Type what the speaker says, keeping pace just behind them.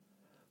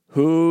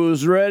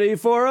Who's ready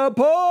for a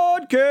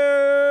podcast?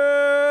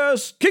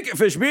 Kick it,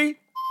 Fishby.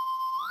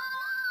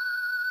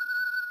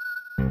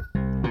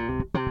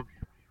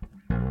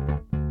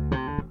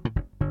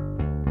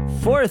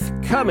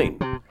 Forthcoming.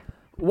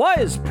 Why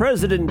is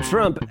President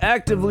Trump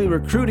actively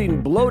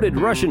recruiting bloated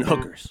Russian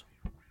hookers?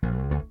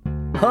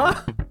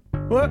 Huh?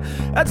 What?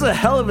 That's a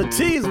hell of a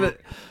tease,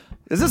 but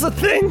is this a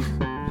thing?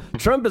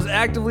 Trump is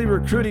actively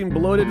recruiting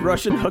bloated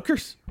Russian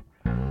hookers?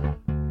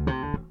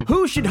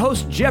 Who should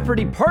host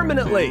Jeopardy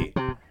permanently?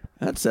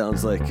 That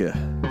sounds like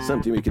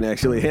something we can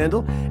actually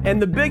handle.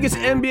 And the biggest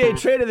NBA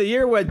trade of the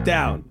year went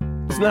down.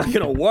 It's not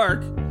gonna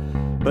work,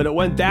 but it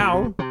went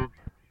down.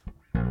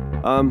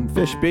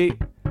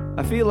 Fishby,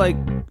 I feel like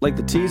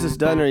the tease is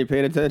done. Are you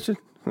paying attention?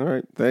 All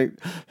right,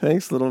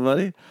 thanks, little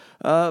buddy.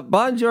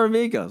 Bonjour,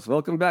 amigos.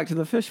 Welcome back to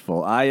the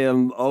Fishbowl. I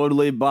am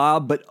only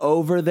Bob, but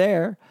over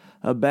there,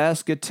 a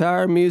bass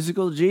guitar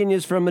musical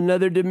genius from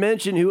another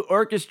dimension who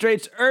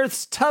orchestrates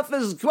Earth's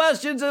toughest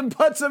questions and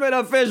puts them in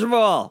a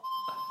fishbowl.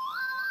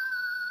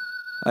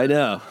 I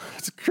know,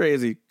 it's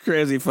crazy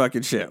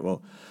fucking shit.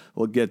 We'll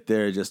get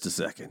there in just a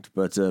second.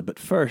 But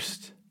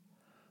first,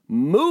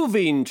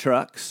 moving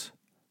trucks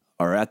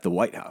are at the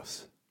White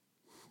House.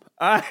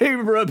 I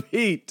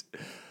repeat,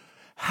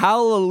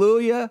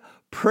 hallelujah,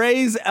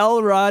 praise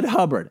L. Ron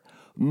Hubbard.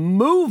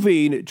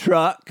 Moving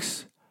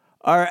trucks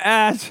are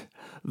at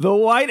the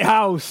White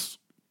House.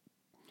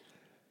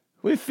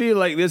 We feel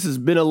like this has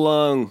been a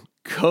long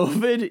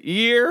COVID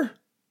year.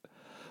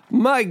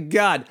 My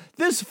God,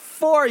 this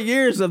 4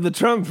 years of the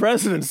Trump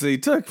presidency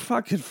took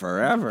fucking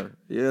forever,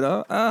 you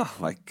know? Oh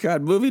my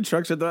God, moving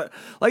trucks are the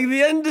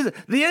end is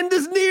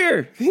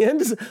near. The end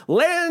is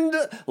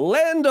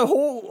land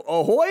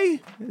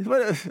ahoy?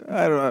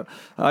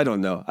 I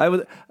don't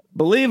know.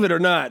 Believe it or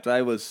not,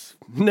 I was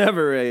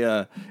never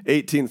a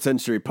 18th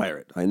century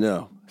pirate. I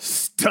know.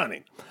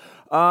 Stunning.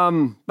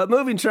 But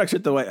moving trucks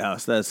at the White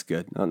House, that's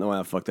good. I don't know why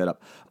I fucked that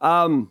up.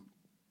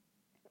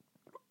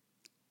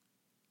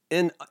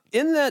 In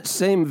that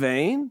same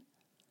vein,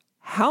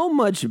 how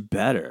much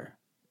better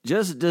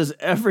just does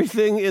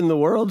everything in the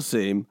world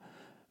seem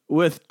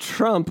with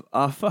Trump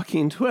off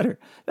fucking Twitter?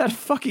 That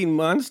fucking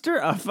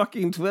monster off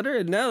fucking Twitter,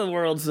 and now the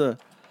world's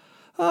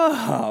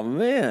oh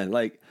man,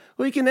 like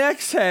we can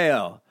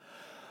exhale.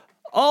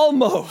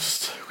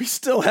 Almost. We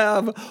still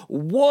have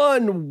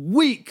 1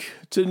 week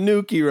to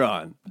nuke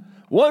Iran.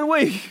 1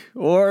 week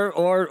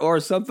or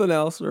something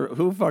else, or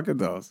who fucking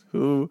knows?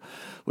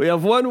 We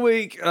have 1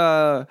 week,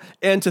 and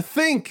to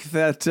think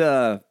that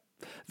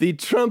the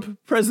Trump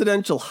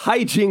presidential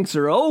hijinks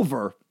are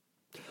over,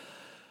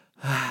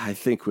 I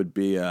think would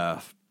be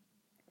a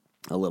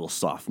little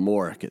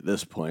sophomoric at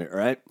this point,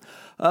 right?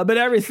 But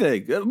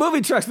everything,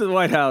 moving trucks to the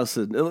White House,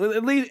 and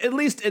at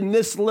least in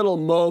this little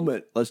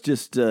moment, let's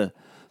just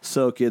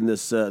soak in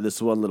this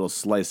one little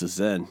slice of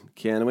Zen,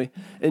 can we?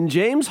 And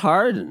James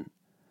Harden.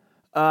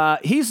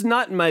 He's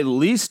not my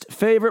least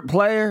favorite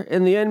player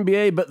in the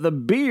NBA, but the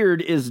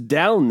beard is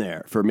down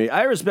there for me.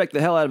 I respect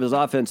the hell out of his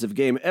offensive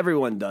game.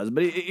 Everyone does,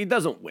 but he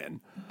doesn't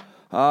win.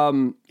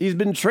 He's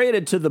been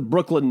traded to the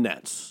Brooklyn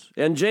Nets,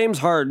 and James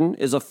Harden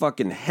is a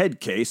fucking head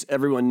case.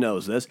 Everyone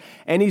knows this.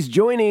 And he's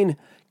joining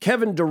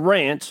Kevin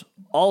Durant,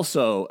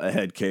 also a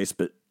head case,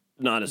 but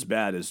not as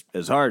bad as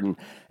Harden,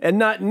 and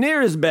not near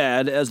as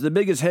bad as the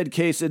biggest head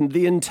case in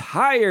the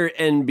entire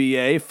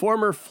NBA,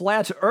 former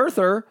flat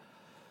earther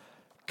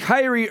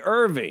Kyrie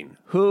Irving,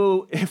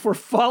 who, if we're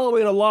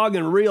following along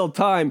in real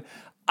time,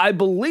 I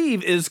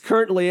believe is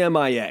currently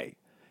MIA.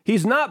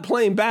 He's not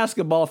playing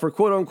basketball for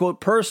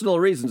quote-unquote personal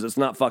reasons. It's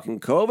not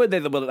fucking COVID. They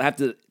will have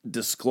to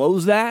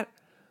disclose that.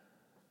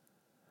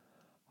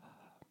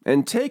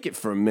 And take it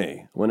from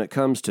me, when it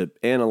comes to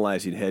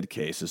analyzing head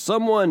cases,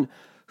 someone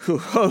who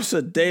hosts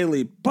a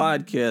daily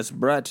podcast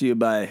brought to you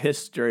by a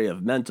history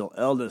of mental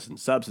illness and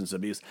substance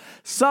abuse,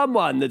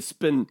 someone that's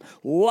been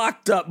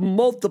locked up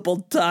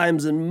multiple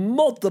times in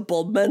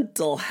multiple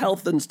mental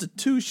health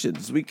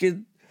institutions.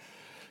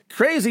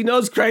 Crazy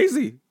knows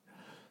crazy.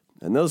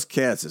 And those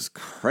cats is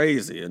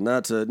crazy. And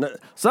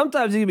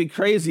sometimes you can be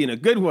crazy in a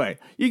good way.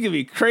 You can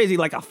be crazy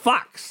like a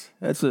fox.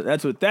 That's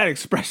what that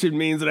expression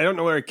means, and I don't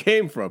know where it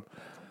came from.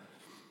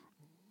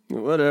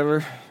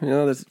 Whatever.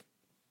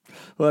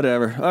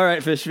 Whatever. All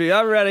right, Fishby,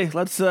 I'm ready.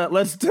 Let's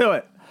do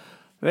it.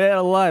 Man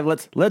alive.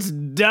 Let's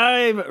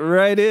dive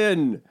right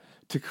in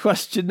to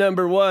question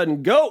number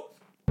 1. Go.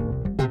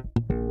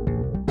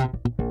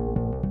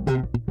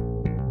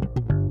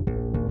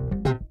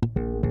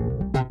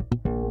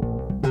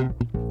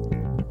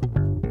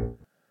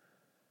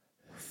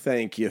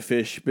 Thank you,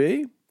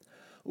 Fishby.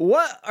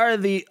 What are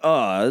the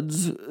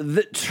odds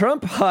that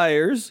Trump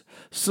hires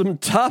some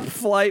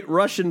top-flight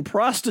Russian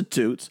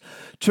prostitutes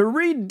to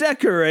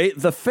redecorate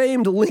the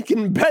famed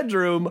Lincoln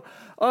bedroom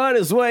on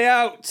his way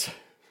out?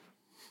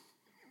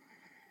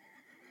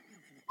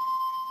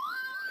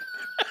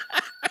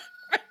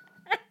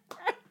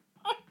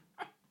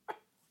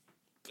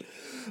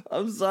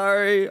 I'm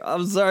sorry.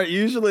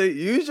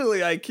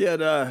 Usually I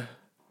can't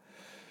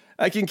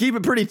I can keep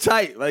it pretty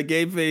tight. My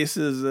game face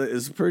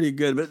is pretty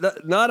good,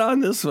 but not on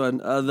this one.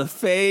 The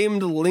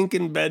famed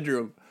Lincoln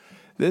bedroom.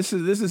 This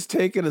is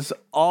taking us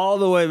all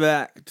the way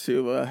back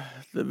to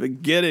the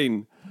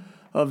beginning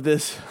of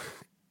this.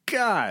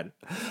 God,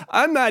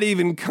 I'm not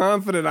even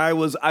confident I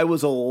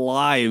was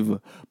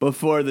alive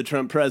before the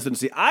Trump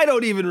presidency. I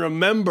don't even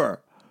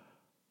remember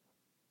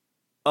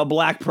a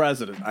black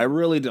president. I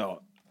really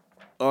don't.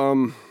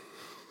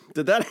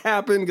 Did that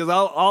happen? Because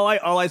all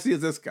I see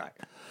is this guy.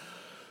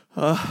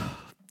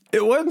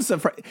 It wasn't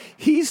surprising.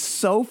 He's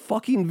so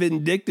fucking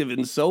vindictive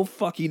and so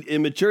fucking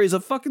immature. He's a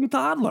fucking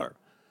toddler.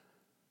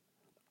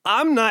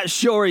 I'm not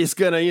sure he's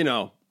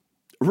gonna,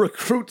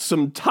 recruit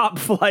some top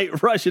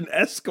flight Russian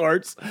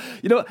escorts.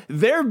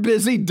 They're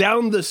busy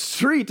down the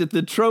street at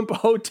the Trump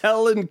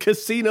Hotel and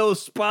Casino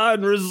Spa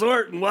and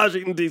Resort in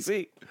Washington,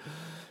 D.C.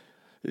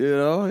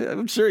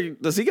 I'm sure.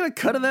 Does he get a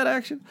cut of that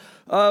action?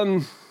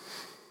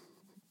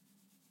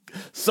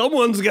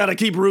 Someone's got to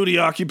keep Rudy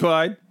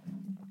occupied.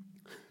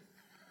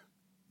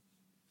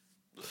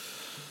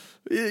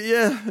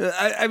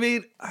 Yeah, I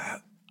mean,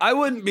 I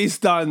wouldn't be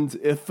stunned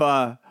if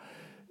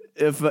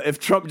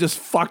Trump just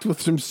fucked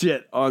with some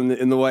shit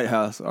in the White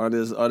House on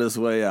his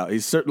way out.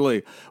 He's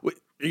certainly.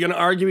 You're gonna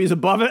argue he's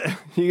above it.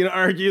 You're gonna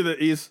argue that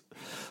he's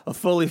a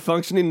fully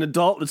functioning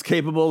adult that's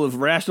capable of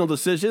rational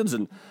decisions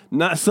and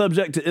not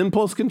subject to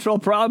impulse control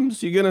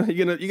problems. You're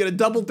gonna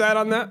double down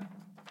on that.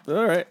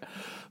 All right.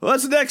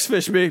 What's next,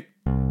 Fishby?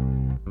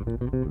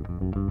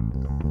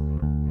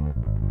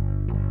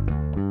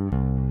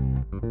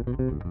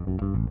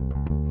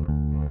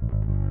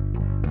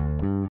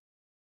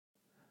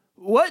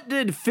 What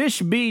did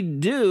Fishby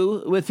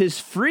do with his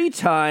free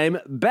time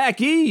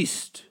back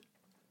east?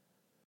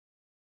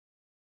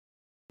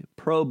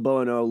 Pro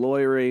bono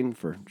lawyering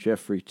for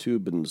Jeffrey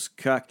Toobin's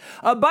cock.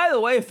 By the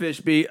way,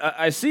 Fishby,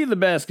 I see the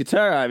bass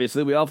guitar,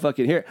 obviously. We all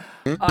fucking hear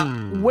it.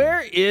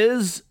 Where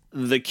is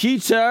the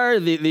guitar,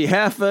 the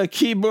half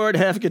keyboard,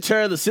 half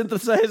guitar, the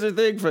synthesizer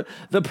thing for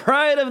the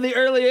pride of the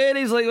early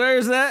 80s? Like, where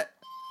is that?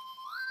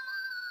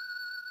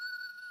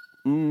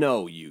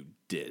 No, you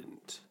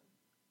didn't.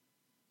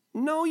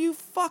 No, you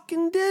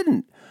fucking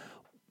didn't.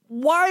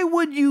 Why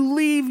would you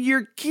leave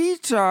your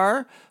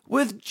guitar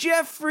with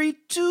Jeffrey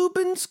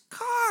Toobin's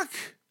cock?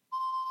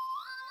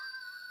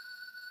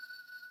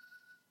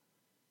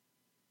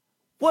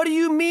 What do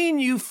you mean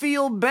you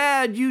feel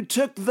bad you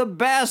took the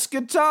bass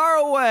guitar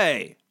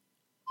away?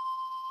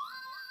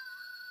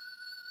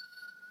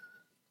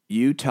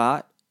 You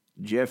taught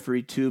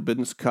Jeffrey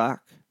Toobin's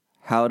cock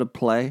how to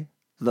play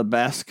the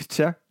bass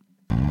guitar?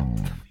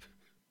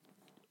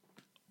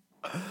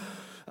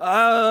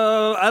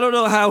 I don't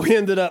know how we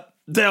ended up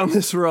down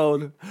this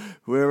road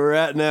where we're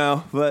at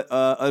now, but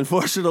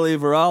unfortunately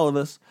for all of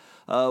us,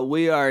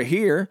 we are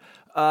here.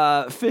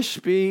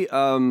 Fishby,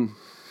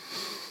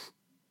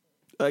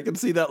 I can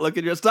see that look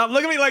in your eyes. Stop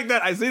looking at me like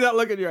that. I see that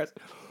look in your eyes.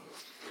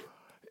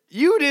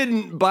 You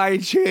didn't by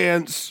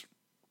chance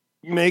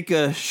make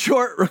a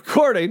short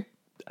recording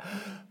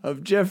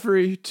of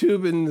Jeffrey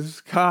Toobin's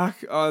cock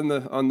on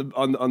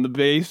the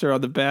bass or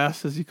on the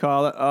bass, as you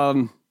call it.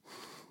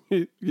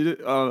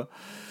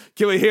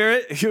 Can we hear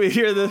it? Can we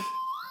hear this?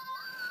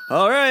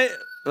 All right,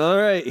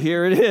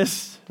 here it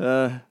is.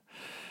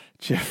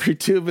 Jeffrey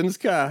Toobin's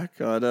cock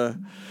on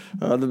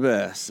the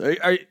bass.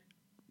 Are you,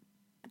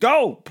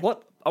 go.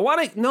 What? I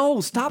want to.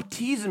 No, stop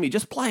teasing me.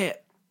 Just play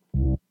it.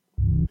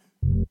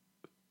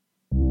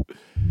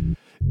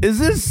 Is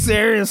this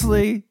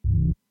seriously?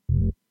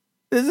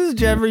 Is this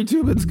Jeffrey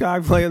Toobin's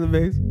cock playing the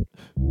bass?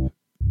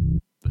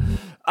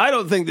 I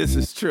don't think this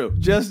is true.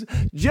 Just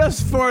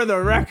for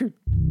the record.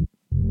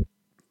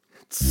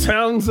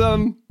 Sounds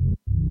you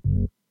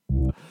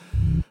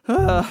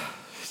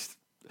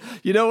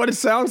know what it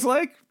sounds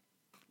like?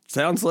 It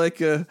sounds like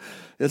a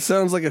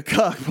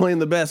cock playing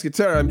the bass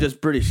guitar. I'm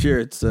just pretty sure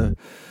it's not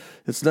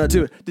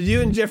too. Did you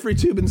and Jeffrey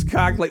Toobin's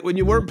cock, like when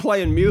you weren't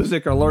playing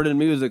music or learning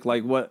music,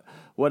 like what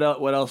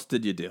else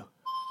did you do?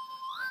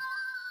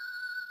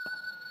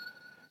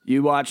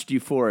 You watched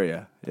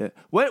Euphoria. Yeah.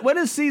 What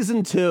is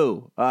season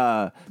 2?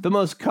 The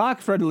most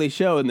cock-friendly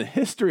show in the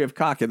history of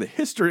cock, in the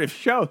history of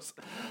shows.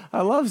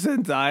 I love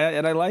Zendaya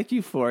and I like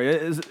Euphoria.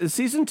 Is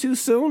season 2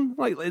 soon?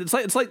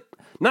 It's like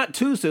not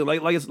too soon.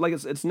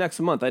 It's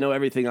next month. I know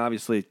everything.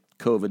 Obviously,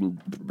 COVID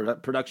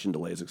and production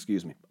delays.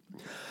 Excuse me.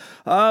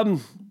 All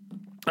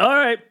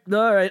right.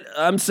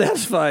 I'm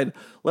satisfied.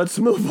 Let's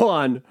move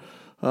on.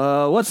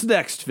 What's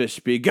next,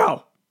 Fishby?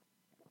 Go.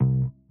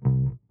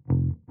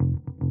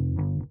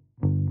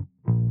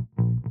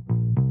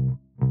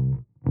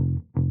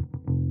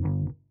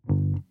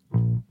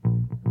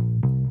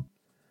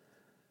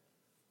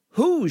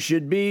 Who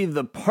should be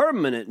the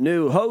permanent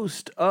new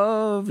host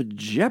of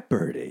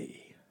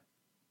Jeopardy?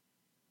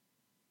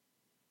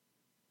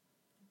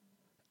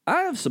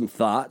 I have some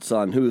thoughts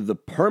on who the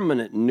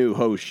permanent new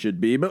host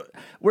should be, but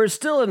we're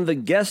still in the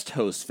guest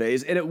host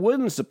phase, and it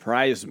wouldn't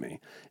surprise me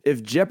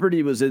if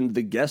Jeopardy was in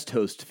the guest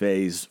host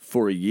phase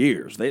for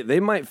years. They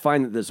might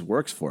find that this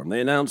works for them.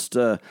 They announced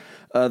the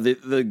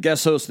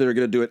guest hosts that are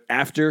going to do it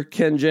after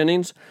Ken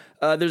Jennings.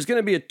 There's going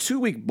to be a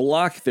 2-week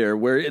block there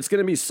where it's going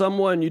to be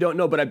someone you don't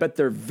know, but I bet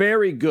they're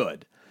very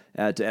good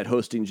at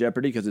hosting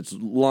Jeopardy because it's a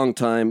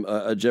longtime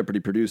a Jeopardy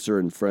producer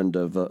and friend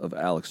of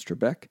Alex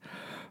Trebek.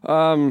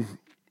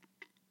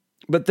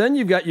 But then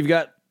you've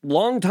got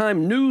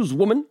longtime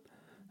newswoman,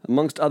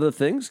 amongst other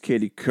things,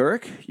 Katie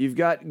Couric. You've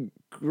got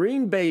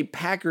Green Bay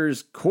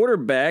Packers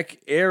quarterback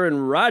Aaron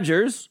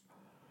Rodgers.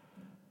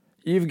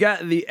 You've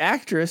got the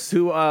actress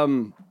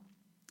who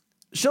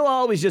she'll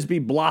always just be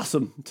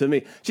Blossom to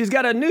me. She's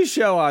got a new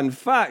show on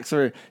Fox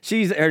where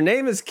her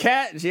name is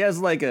Cat. She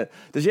has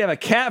does she have a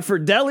cat for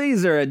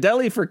delis or a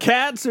deli for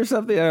cats or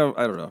something?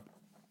 I don't know.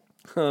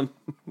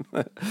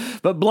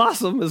 But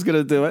Blossom is going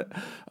to do it.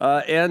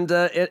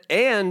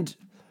 And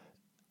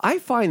I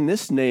find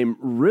this name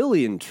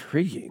really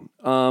intriguing.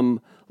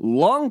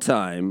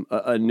 Longtime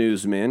a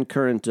newsman,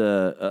 current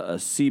a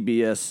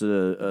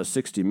CBS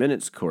 60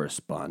 Minutes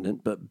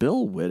correspondent, but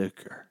Bill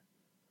Whitaker.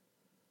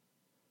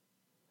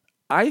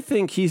 I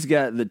think he's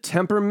got the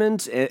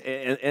temperament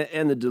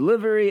and the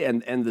delivery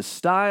and the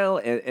style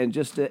and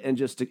just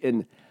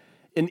an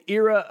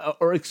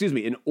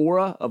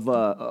aura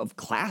of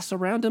class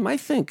around him. I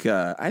think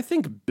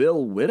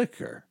Bill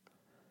Whitaker,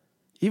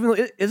 even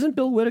though isn't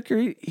Bill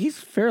Whitaker, he's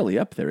fairly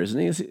up there, isn't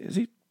he? Is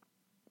he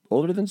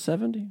older than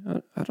 70?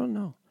 I don't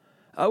know.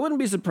 I wouldn't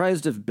be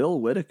surprised if Bill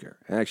Whitaker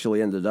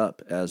actually ended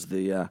up as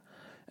the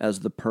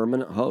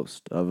permanent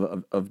host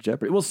of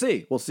Jeopardy. We'll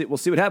see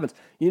what happens.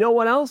 You know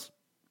what else?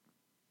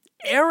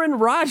 Aaron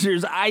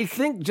Rodgers, I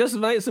think, just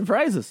might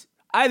surprise us.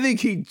 I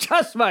think he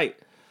just might.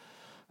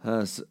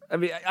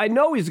 I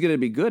know he's going to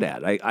be good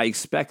at it. I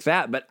expect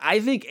that, but I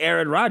think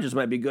Aaron Rodgers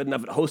might be good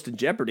enough at hosting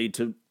Jeopardy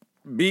to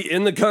be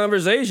in the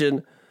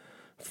conversation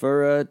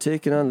for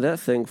taking on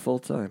that thing full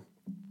time.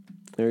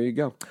 There you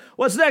go.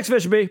 What's next,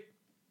 Fishby?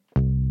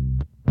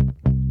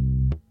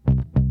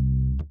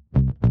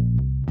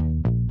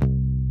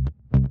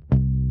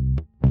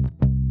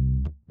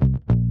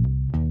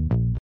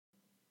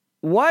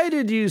 Why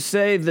did you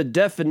say the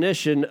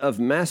definition of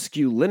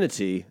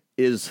masculinity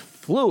is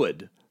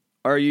fluid?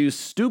 Are you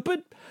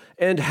stupid?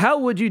 And how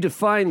would you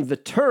define the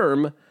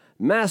term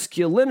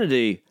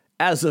masculinity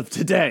as of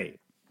today?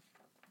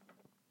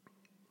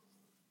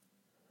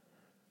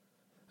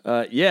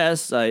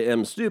 Yes, I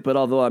am stupid,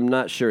 although I'm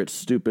not sure it's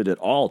stupid at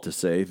all to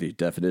say the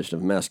definition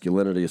of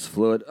masculinity is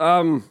fluid.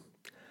 And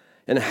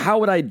how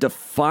would I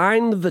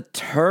define the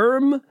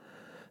term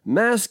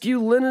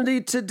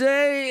masculinity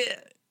today?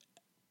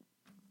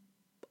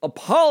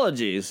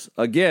 Apologies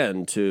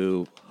again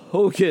to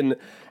Hogan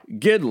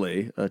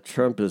Gidley.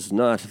 Trump is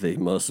not the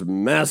most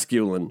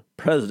masculine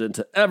president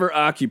to ever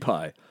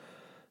occupy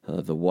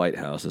the White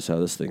House. Is how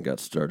this thing got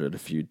started a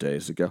few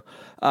days ago.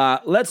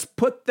 Let's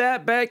put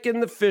that back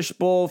in the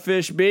fishbowl,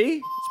 Fishby.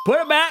 Let's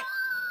put it back,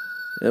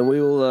 and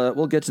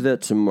we'll get to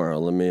that tomorrow.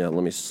 Let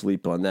me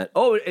sleep on that.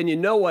 Oh, and you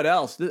know what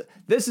else?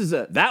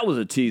 That was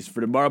a tease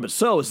for tomorrow, but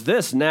so is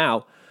this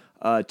now.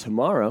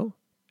 Tomorrow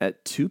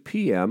at 2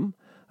 p.m.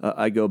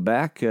 I go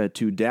back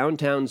to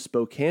downtown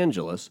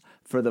Spokangeles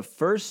for the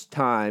first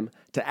time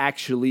to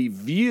actually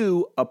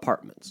view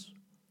apartments.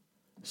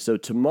 So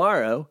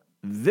tomorrow,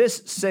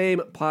 this same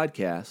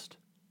podcast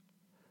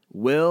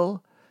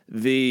will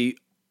the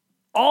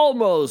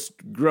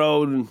almost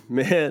grown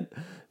man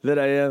that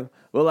I am,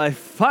 will I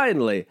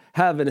finally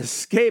have an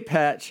escape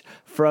hatch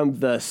from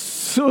the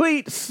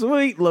sweet,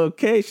 sweet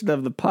location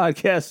of the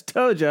podcast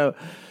dojo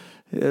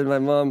in my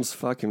mom's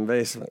fucking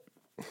basement.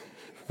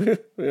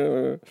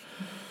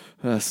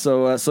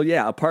 So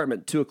yeah,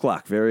 apartment,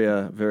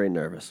 2:00. Very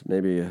nervous.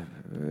 Maybe,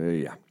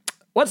 yeah.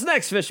 What's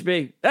next,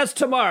 Fishby? That's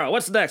tomorrow.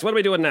 What's next? What are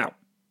we doing now?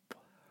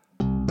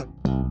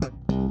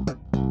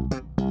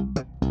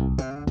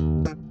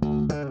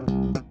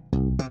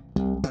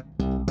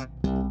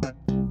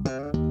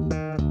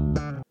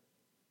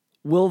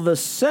 Will the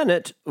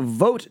Senate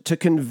vote to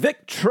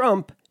convict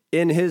Trump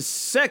in his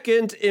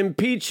second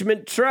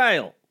impeachment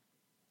trial?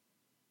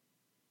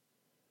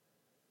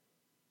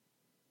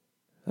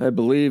 I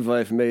believe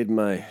I've made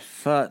my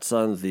thoughts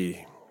on the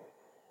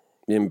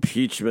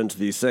impeachment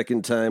the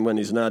second time when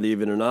he's not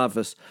even in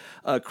office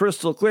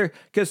crystal clear,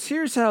 because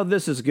here's how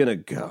this is going to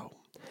go.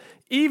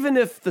 Even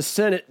if the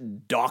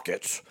Senate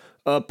docket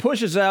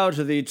pushes out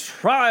the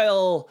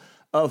trial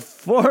of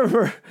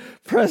former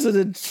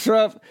President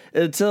Trump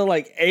until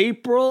like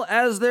April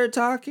as they're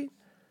talking,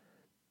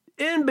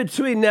 in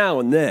between now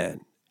and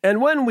then, and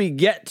when we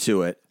get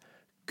to it,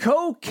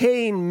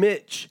 Cocaine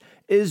Mitch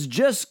is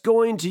just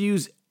going to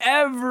use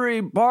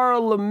every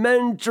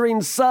parliamentary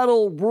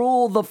subtle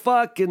rule the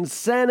fucking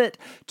Senate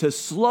to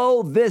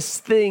slow this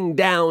thing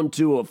down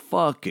to a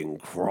fucking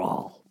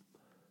crawl.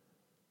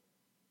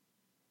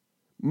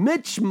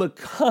 Mitch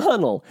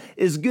McConnell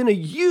is going to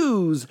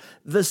use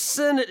the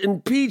Senate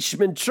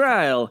impeachment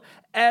trial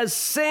as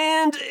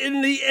sand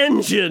in the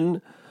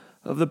engine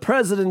of the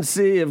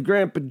presidency of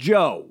Grandpa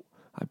Joe.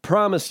 I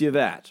promise you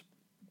that.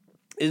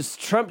 Is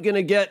Trump going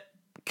to get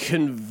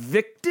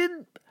convicted?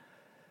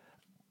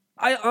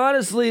 I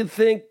honestly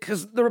think,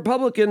 because the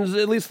Republicans,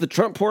 at least the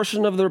Trump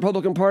portion of the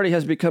Republican Party,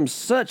 has become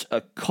such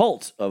a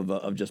cult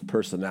of just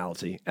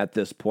personality at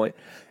this point.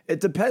 It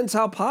depends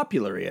how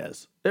popular he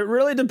is. It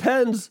really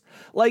depends.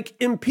 Like,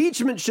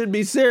 impeachment should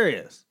be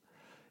serious.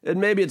 And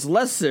maybe it's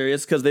less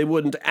serious because they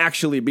wouldn't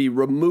actually be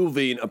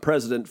removing a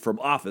president from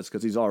office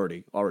because he's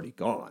already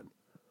gone.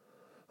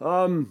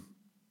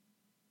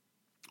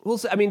 We'll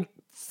say,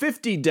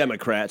 50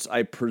 Democrats,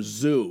 I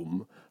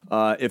presume,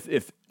 if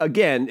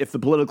the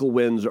political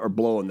winds are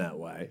blowing that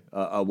way,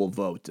 will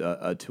vote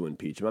to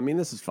impeach him.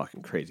 This is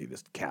fucking crazy,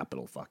 this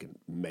Capitol fucking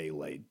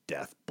melee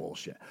death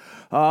bullshit.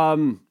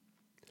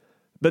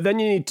 But then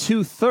you need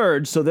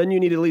 2/3, so then you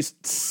need at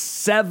least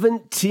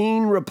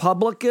 17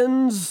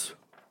 Republicans.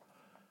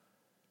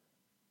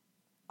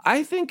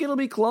 I think it'll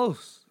be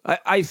close.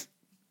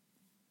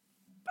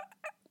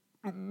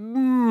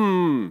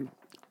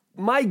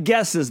 My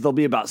guess is there'll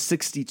be about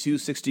 62,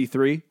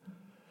 63,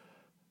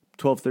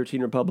 12,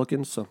 13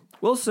 Republicans. So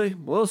we'll see.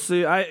 We'll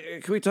see.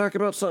 Can we talk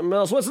about something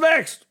else? What's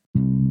next?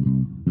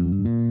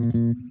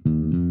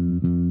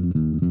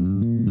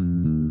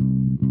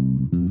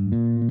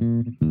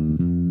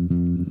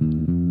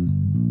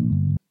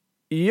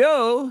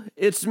 Yo,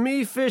 it's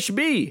me, Fish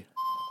B.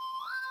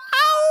 Ow!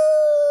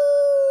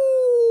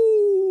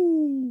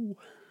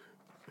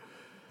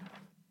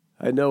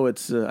 I know I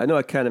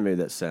kind of made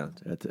that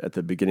sound at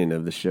the beginning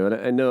of the show,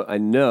 and I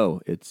know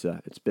it's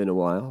been a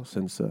while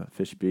since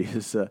Fish B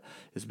has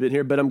been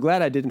here, but I'm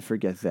glad I didn't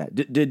forget that.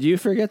 Did you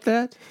forget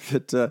that?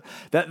 That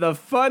the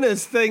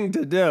funnest thing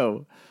to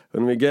do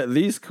when we get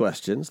these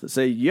questions that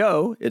say,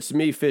 "Yo, it's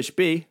me, Fish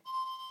B,"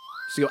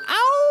 so you go, "Ow!"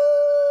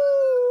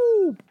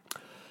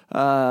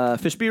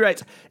 Fish B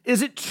writes,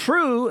 "Is it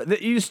true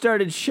that you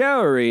started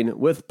showering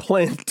with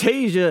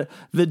Plantasia,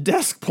 the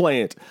desk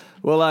plant,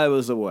 while I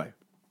was away?"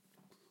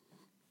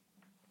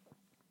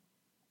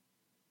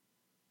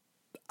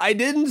 I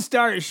didn't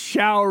start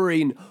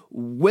showering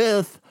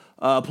with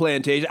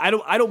Plantasia.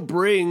 I don't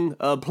bring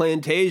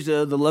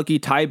Plantasia, the lucky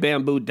Thai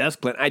bamboo desk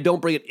plant. I don't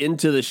bring it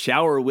into the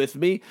shower with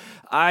me.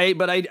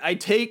 But I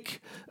take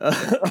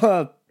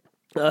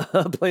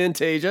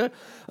Plantasia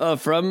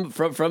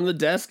from the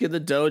desk in the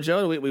dojo,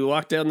 and we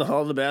walk down the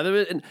hall to the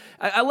bathroom, and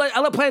I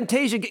let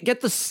Plantasia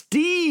get the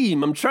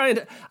steam. I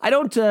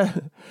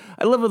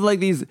live with like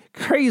these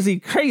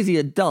crazy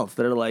adults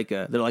that are like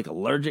they're like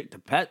allergic to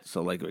pets,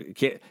 so like we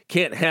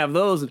can't have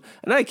those,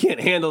 and I can't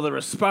handle the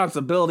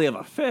responsibility of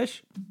a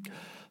fish.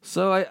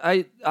 So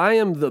I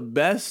am the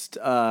best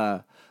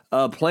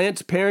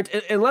plant parent,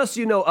 unless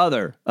you know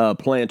other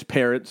plant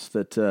parents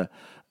that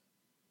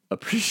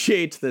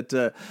appreciate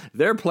that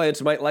their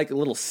plants might like a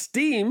little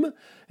steam,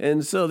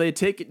 and so they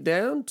take it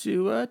down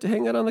to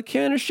hang out on the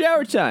counter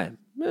shower time.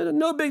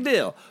 No big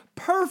deal.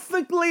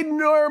 Perfectly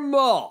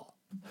normal.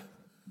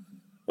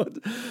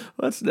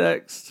 What's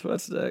next?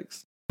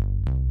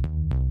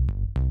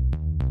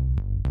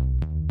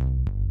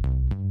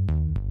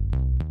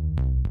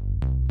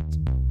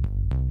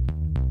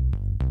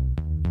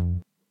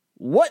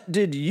 What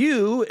did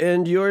you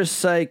and your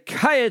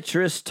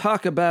psychiatrist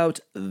talk about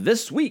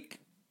this week?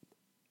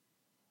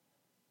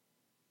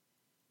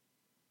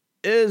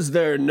 Is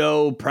there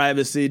no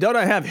privacy? Don't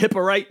I have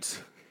HIPAA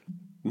rights?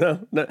 No,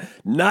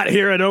 not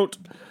here. I don't.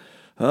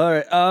 All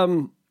right.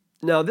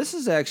 Now this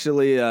is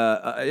actually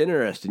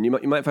interesting. You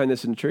might find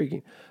this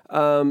intriguing.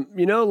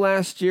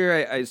 Last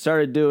year I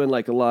started doing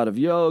like a lot of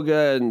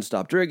yoga and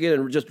stopped drinking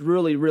and just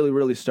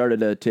really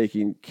started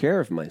taking care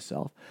of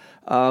myself.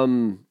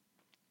 I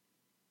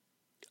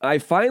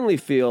finally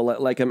feel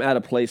like I'm at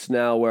a place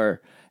now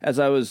where, as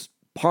I was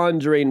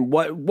pondering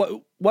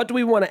what do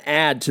we want to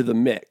add to the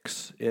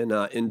mix in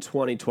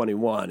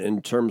 2021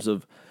 in terms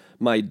of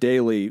my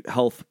daily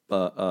health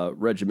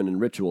regimen and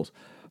rituals,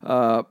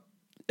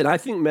 and I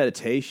think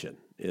meditation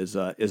is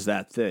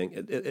that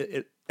thing.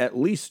 It at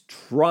least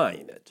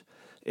trying it,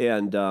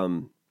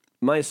 and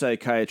my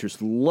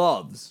psychiatrist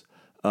loves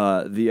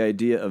the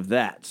idea of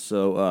that.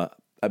 So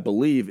I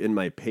believe in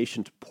my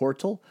patient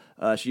portal.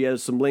 She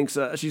has some links.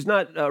 She's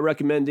not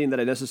recommending that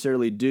I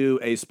necessarily do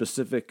a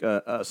specific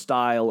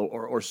style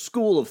or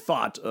school of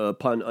thought,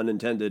 pun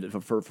unintended,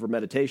 for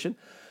meditation.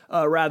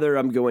 Rather,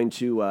 I'm going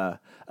to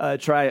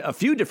try a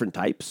few different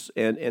types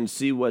and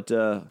see what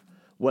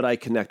I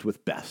connect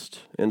with best.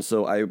 And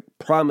so I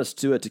promise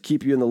to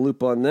keep you in the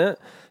loop on that.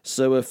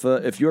 So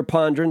if you're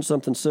pondering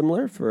something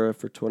similar for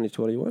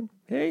 2021,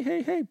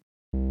 hey.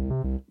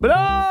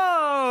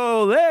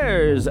 But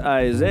there's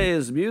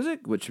Isaiah's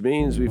music, which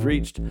means we've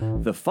reached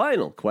the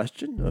final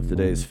question of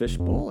today's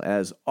Fishbowl.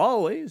 As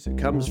always, it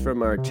comes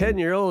from our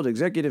 10-year-old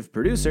executive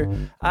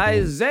producer,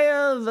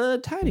 Isaiah the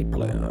Tiny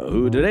Player,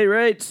 who today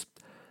writes,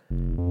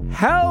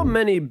 How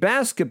many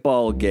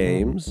basketball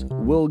games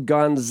will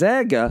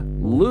Gonzaga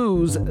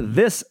lose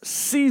this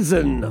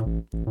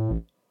season?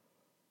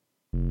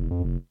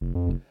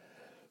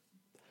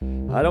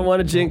 I don't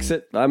want to jinx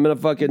it. I'm going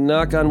to fucking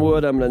knock on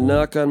wood. I'm going to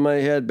knock on my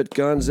head. But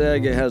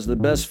Gonzaga has the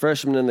best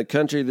freshman in the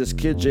country. This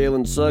kid,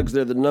 Jalen Suggs,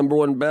 they're the number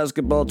one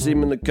basketball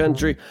team in the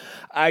country.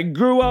 I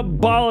grew up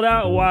balling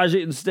out at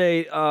Washington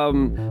State.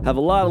 Have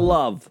a lot of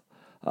love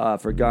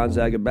for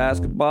Gonzaga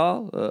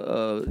basketball.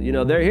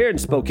 They're here in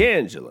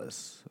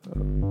Spokane-Angeles.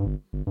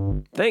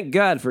 Thank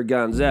God for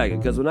Gonzaga,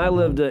 because when I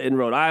lived in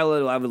Rhode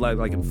Island, I was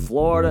like in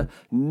Florida,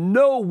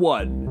 no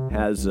one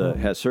has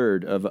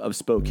heard of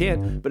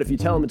Spokane. But if you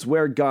tell them it's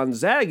where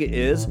Gonzaga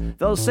is,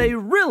 they'll say,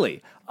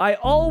 "Really? I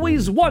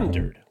always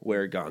wondered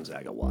where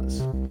Gonzaga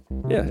was."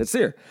 Yeah, it's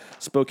here,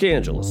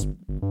 Spokane-Angeles.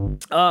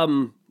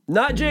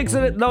 Not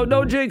jinxing it.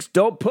 No jinx.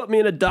 Don't put me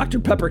in a Dr.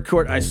 Pepper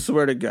court. I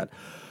swear to God.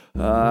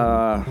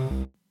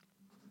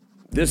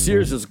 This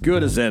year's as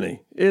good as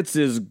any. It's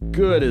as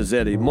good as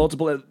any.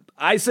 Multiple.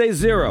 I say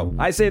 0.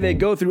 I say they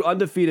go through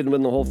undefeated and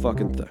win the whole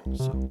fucking thing.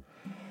 So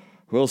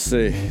we'll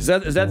see. Is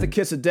that the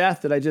kiss of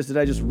death? Did I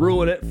just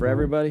ruin it for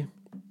everybody?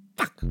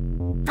 Fuck.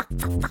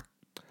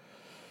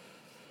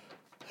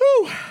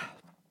 Whew.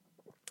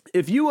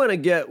 If you want to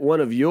get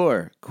one of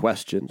your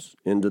questions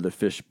into the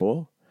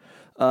fishbowl,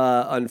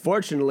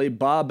 unfortunately,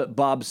 Bob at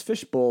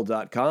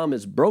bobsfishbowl.com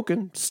is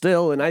broken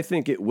still, and I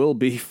think it will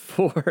be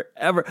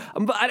forever.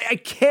 I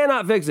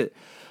cannot fix it.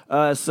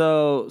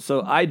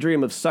 So I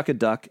dream of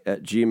suckaduck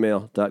at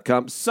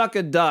gmail.com.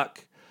 Suckaduck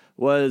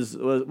was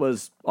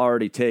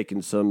already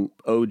taken, some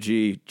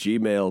OG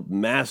Gmail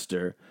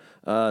master.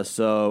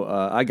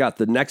 So I got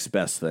the next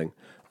best thing.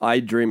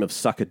 I dream of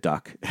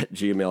suckaduck at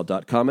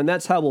gmail.com, and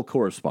that's how we'll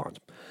correspond.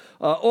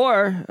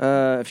 Or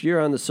if you're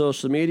on the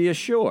social media,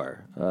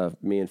 sure.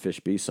 Me and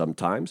Fishby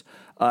sometimes.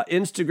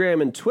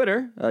 Instagram and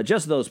Twitter,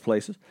 just those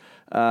places.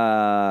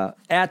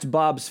 At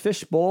Bob's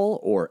Fishbowl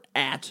or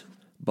at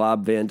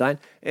Bob Van Dyne.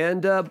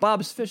 And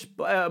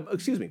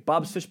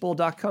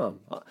bobsfishbowl.com.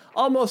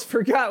 Almost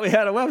forgot we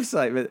had a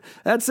website, but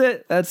that's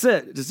it. It's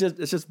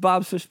just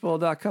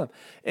bobsfishbowl.com.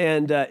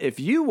 And if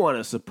you want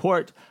to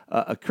support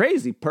a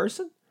crazy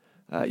person,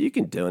 you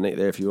can donate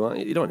there if you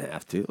want. You don't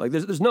have to. Like,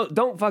 there's no,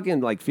 don't fucking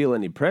like feel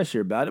any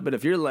pressure about it. But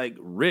if you're like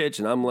rich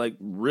and I'm like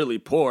really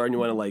poor and you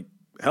want to like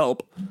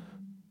help,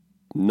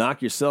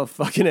 knock yourself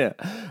fucking out.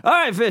 All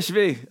right,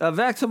 Fishby,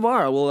 back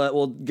tomorrow.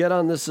 We'll get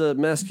on this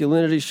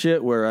masculinity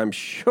shit where I'm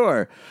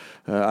sure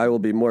I will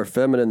be more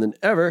feminine than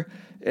ever.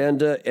 And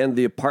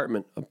the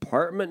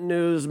apartment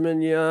news,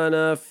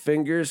 manana,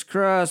 fingers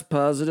crossed,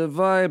 positive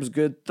vibes,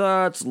 good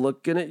thoughts,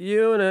 looking at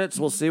units.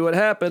 We'll see what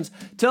happens.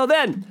 Till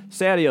then,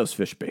 say adios,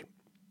 Fishby.